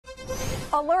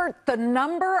Alert! The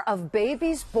number of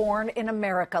babies born in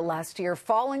America last year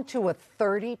falling to a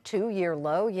 32-year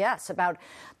low. Yes, about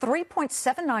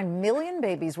 3.79 million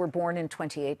babies were born in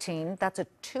 2018. That's a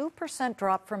 2%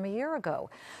 drop from a year ago.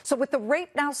 So with the rate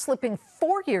now slipping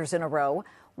 4 years in a row,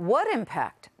 what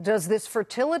impact does this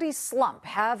fertility slump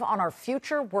have on our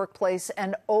future workplace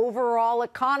and overall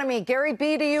economy? Gary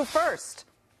B., to you first.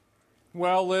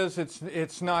 Well, Liz,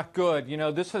 it's not good. You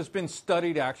know, this has been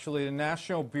studied, actually. The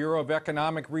National Bureau of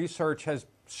Economic Research has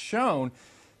shown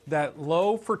that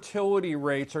low fertility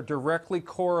rates are directly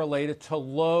correlated to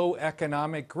low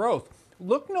economic growth.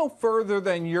 Look no further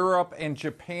than Europe and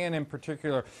Japan in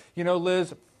particular. You know,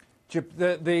 Liz,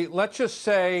 let's just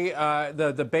say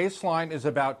the baseline is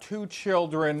about 2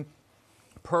 children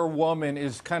per woman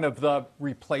is kind of the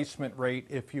replacement rate,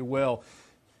 if you will.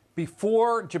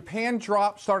 Before, Japan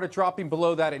started dropping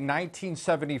below that in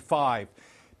 1975.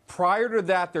 Prior to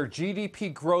that, their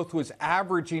GDP growth was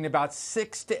averaging about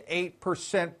 6 to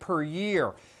 8% per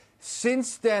year.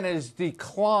 Since then, it has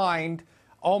declined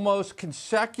almost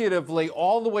consecutively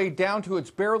all the way down to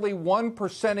it's barely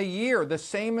 1% a year, the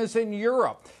same as in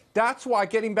Europe. That's why,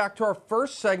 getting back to our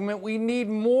first segment, we need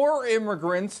more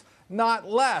immigrants, not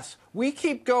less. We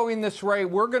keep going this way,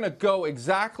 we're going to go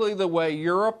exactly the way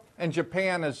Europe and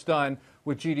Japan has done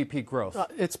with GDP growth.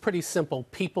 It's pretty simple.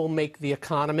 People make the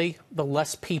economy. The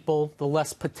less people, the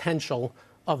less potential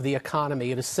of the economy.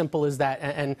 It is simple as that.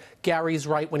 And Gary's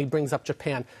right when he brings up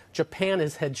Japan. Japan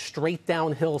has headed straight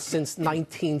downhill since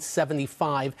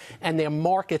 1975, and their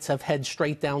markets have headed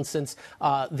straight down since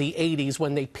the 80s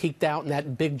when they peaked out in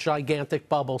that big, gigantic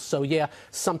bubble. So, yeah,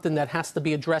 something that has to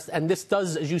be addressed. And this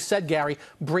does, as you said, Gary,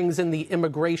 brings in the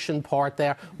immigration part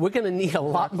there. We're going to need a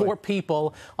lot more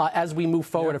people as we move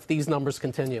forward if these numbers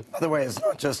continue. By the way, it's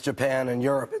not just Japan and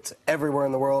Europe. It's everywhere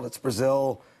in the world. It's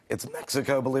Brazil. It's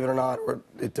Mexico, believe it or not, or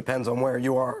it depends on where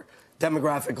you are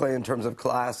demographically in terms of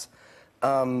class.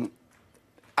 I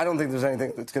don't think there's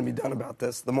anything that's going to be done about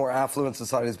this. The more affluent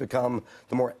societies become,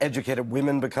 the more educated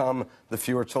women become, the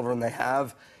fewer children they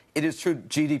have. It is true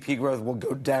GDP growth will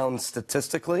go down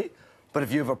statistically, but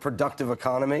if you have a productive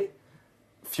economy,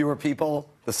 fewer people,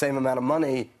 the same amount of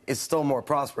money is still more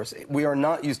prosperous. We are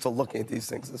not used to looking at these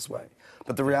things this way.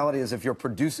 But the reality is if you're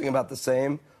producing about the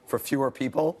same for fewer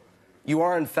people, you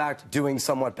are, in fact, doing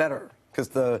somewhat better because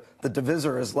the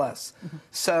divisor is less.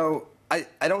 So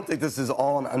I don't think this is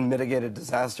all an unmitigated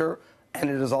disaster, and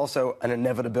it is also an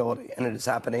inevitability, and it is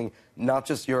happening not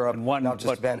just Europe, not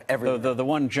just Japan, everywhere. The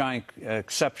one giant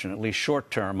exception, at least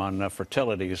short-term, on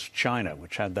fertility is China,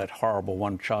 which had that horrible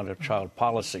one-child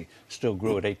policy, still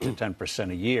grew at 8 to 10%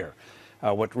 a year.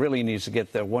 What really needs to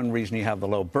get there, one reason you have the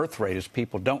low birth rate is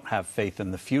people don't have faith in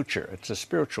the future. It's a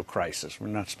spiritual crisis. We're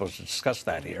not supposed to discuss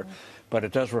that here. But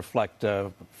it does reflect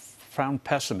profound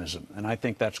pessimism. And I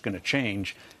think that's going to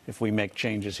change if we make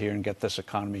changes here and get this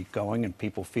economy going and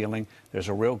people feeling there's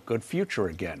a real good future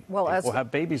again. Well, we'll have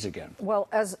babies again. Well,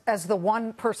 as the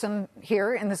one person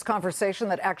here in this conversation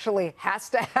that actually has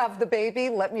to have the baby,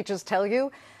 let me just tell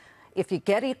you, if you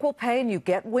get equal pay and you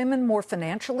get women more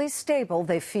financially stable,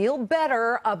 they feel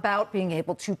better about being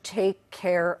able to take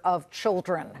care of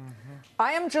children.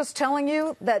 I am just telling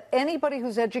you that anybody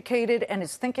who's educated and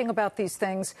is thinking about these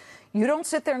things, you don't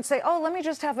sit there and say, oh, let me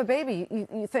just have a baby.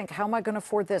 You think, how am I going to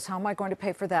afford this? How am I going to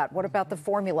pay for that? What about the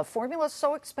formula? Formula is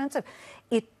so expensive.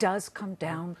 It does come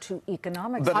down to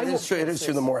economics. But it is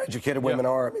true. The more educated women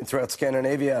are. I mean, throughout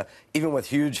Scandinavia, even with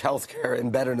huge health care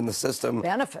embedded in the system,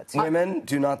 benefits. Women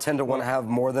do not tend to want to have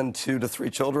more than 2 to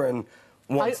 3 children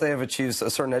once they have achieved a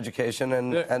certain education.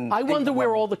 And I wonder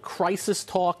where all the crisis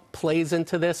talk plays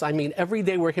into this. I mean, every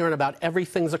day we're hearing about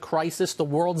everything's a crisis, the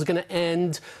world's going to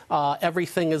end,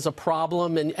 everything is a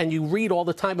problem, and you read all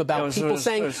the time about people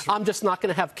saying, I'm just not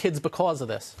going to have kids because of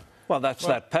this. Well, that's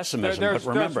that pessimism. But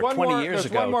remember, 20 years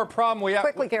ago... There's one more problem we have.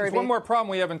 Quickly, Gary There's one more problem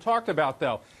we haven't talked about,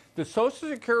 though. The Social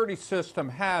Security system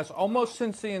has, almost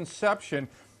since the inception,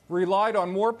 relied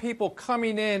on more people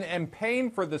coming in and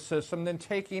paying for the system than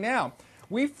taking out.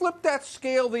 We flipped that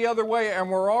scale the other way, and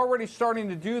we're already starting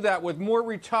to do that with more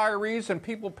retirees and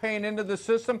people paying into the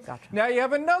system. Gotcha. Now you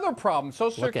have another problem.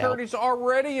 Social Security's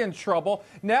already in trouble.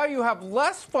 Now you have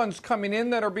less funds coming in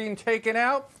that are being taken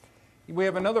out. We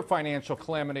have another financial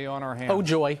calamity on our hands. Oh,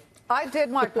 joy. I did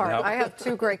my part. I have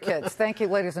 2 great kids. Thank you,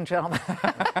 ladies and gentlemen.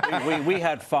 we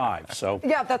had 5, so...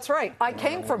 Yeah, that's right. I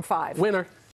came from 5. Winner.